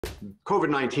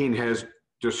COVID-19 has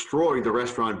destroyed the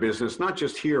restaurant business, not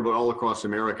just here, but all across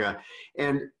America.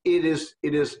 And it is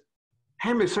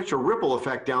having such a ripple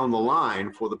effect down the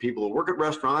line for the people who work at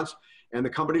restaurants and the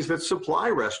companies that supply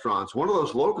restaurants. One of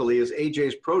those locally is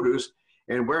A.J.'s Produce,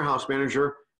 and warehouse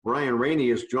manager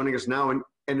Reaney is joining us now. And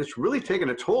it's really taken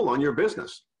a toll on your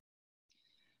business.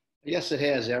 Yes, it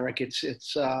has, Eric. It's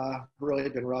really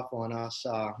been rough on us.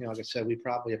 Like I said, we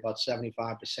probably about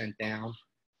 75% down.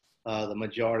 The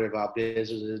majority of our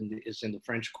business is in the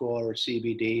French Quarter,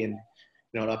 CBD, and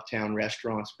uptown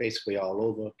restaurants, basically all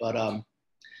over. But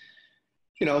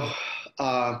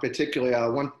particularly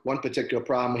one particular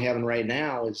problem we're having right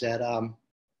now is that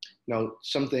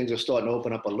some things are starting to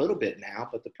open up a little bit now.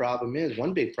 But the problem is,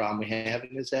 one big problem we're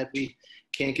having is that we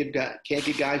can't get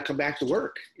guys come back to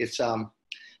work. It's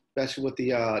especially with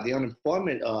the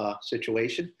unemployment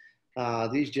situation.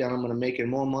 These gentlemen are making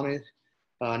more money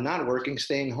not working,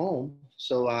 staying home.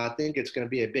 So I think it's going to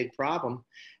be a big problem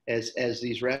as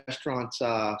these restaurants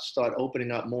start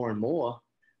opening up more and more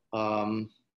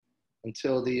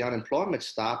until the unemployment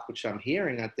stops, which I'm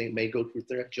hearing I think may go through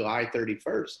July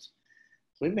 31st.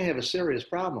 We may have a serious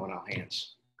problem on our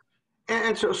hands.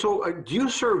 And so do you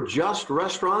serve just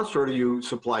restaurants, or do you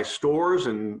supply stores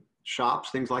and shops,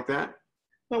 things like that?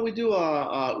 Well, we do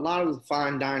a lot of the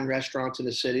fine dine restaurants in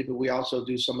the city, but we also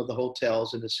do some of the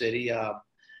hotels in the city.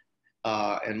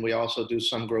 And we also do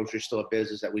some grocery store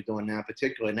business that we're doing now,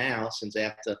 particularly now since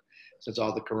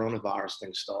all the coronavirus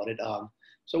thing started.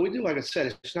 So we do, like I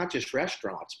said, it's not just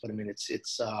restaurants, but I mean,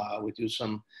 we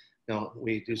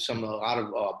do some, a lot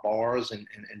of bars and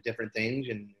different things.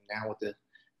 And now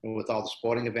with all the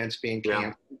sporting events being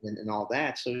canceled and all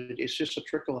that. So it's just a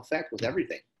trickle effect with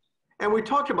everything. And we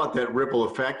talked about that ripple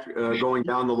effect going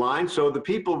down the line. So the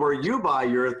people where you buy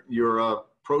your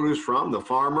produce from, the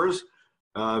farmers,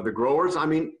 the growers, I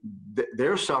mean,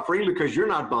 they're suffering because you're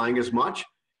not buying as much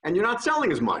and you're not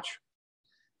selling as much.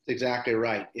 That's exactly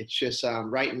right. It's just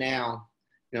right now,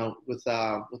 with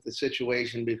the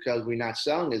situation, because we're not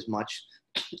selling as much,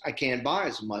 I can't buy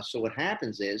as much. So what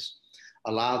happens is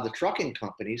a lot of the trucking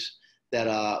companies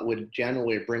that would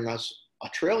generally bring us a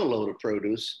trailer load of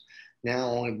produce now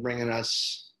only bringing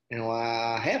us,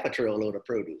 half a trailer load of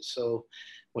produce. So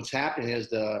what's happening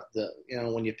is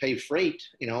when you pay freight,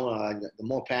 the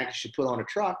more package you put on a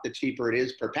truck, the cheaper it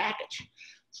is per package.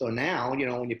 So now,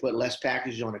 when you put less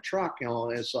packages on a truck,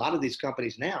 there's a lot of these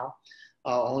companies now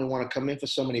only want to come in for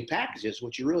so many packages,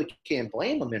 which you really can't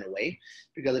blame them in a way,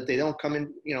 because if they don't come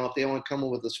in, if they only come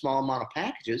in with a small amount of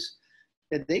packages,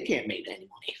 then they can't make any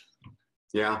money.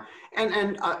 Yeah.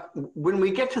 And when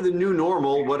we get to the new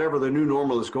normal, whatever the new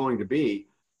normal is going to be,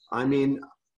 I mean,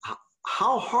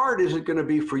 how hard is it going to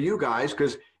be for you guys?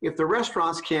 Because if the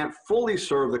restaurants can't fully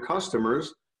serve the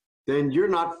customers, then you're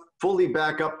not fully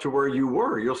back up to where you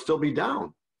were. You'll still be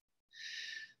down.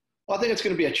 Well, I think it's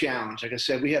going to be a challenge. Like I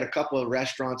said, we had a couple of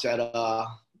restaurants that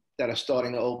are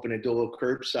starting to open and do a little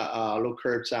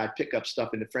curbside pickup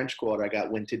stuff in the French Quarter. I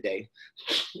got wind today,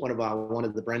 one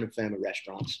of the Brennan family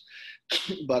restaurants.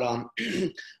 But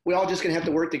we're all just going to have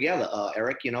to work together,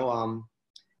 Eric.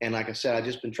 And like I said, I've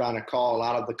just been trying to call a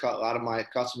lot of my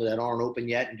customers that aren't open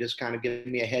yet and just kind of give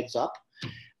me a heads up,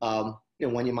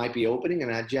 when you might be opening.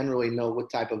 And I generally know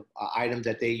what type of items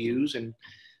that they use. And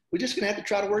we're just going to have to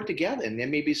try to work together. And there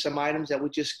may be some items that we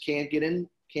just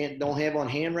don't have on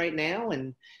hand right now.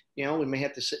 And, we may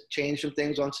have to change some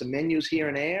things on some menus here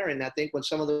and there. And I think when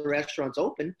some of the restaurants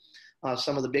open,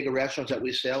 some of the bigger restaurants that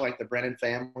we sell, like the Brennan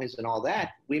families and all that,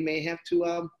 we may have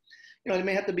to, they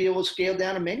may have to be able to scale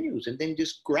down the menus and then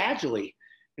just gradually,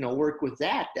 work with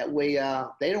that. That way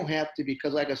they don't have to,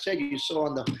 because like I said, you saw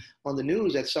on the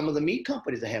news that some of the meat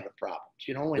companies are having problems,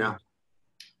 and yeah.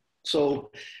 So,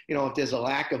 if there's a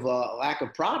lack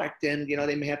of product, then,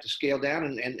 they may have to scale down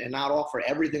and not offer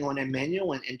everything on their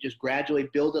menu and just gradually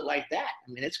build it like that.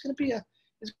 I mean, it's going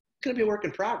to be a work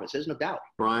in progress. There's no doubt.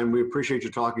 Brian, we appreciate you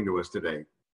talking to us today.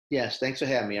 Yes. Thanks for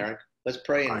having me, Eric. Let's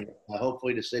pray. And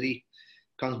hopefully the city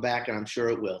comes back, and I'm sure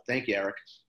it will. Thank you, Eric.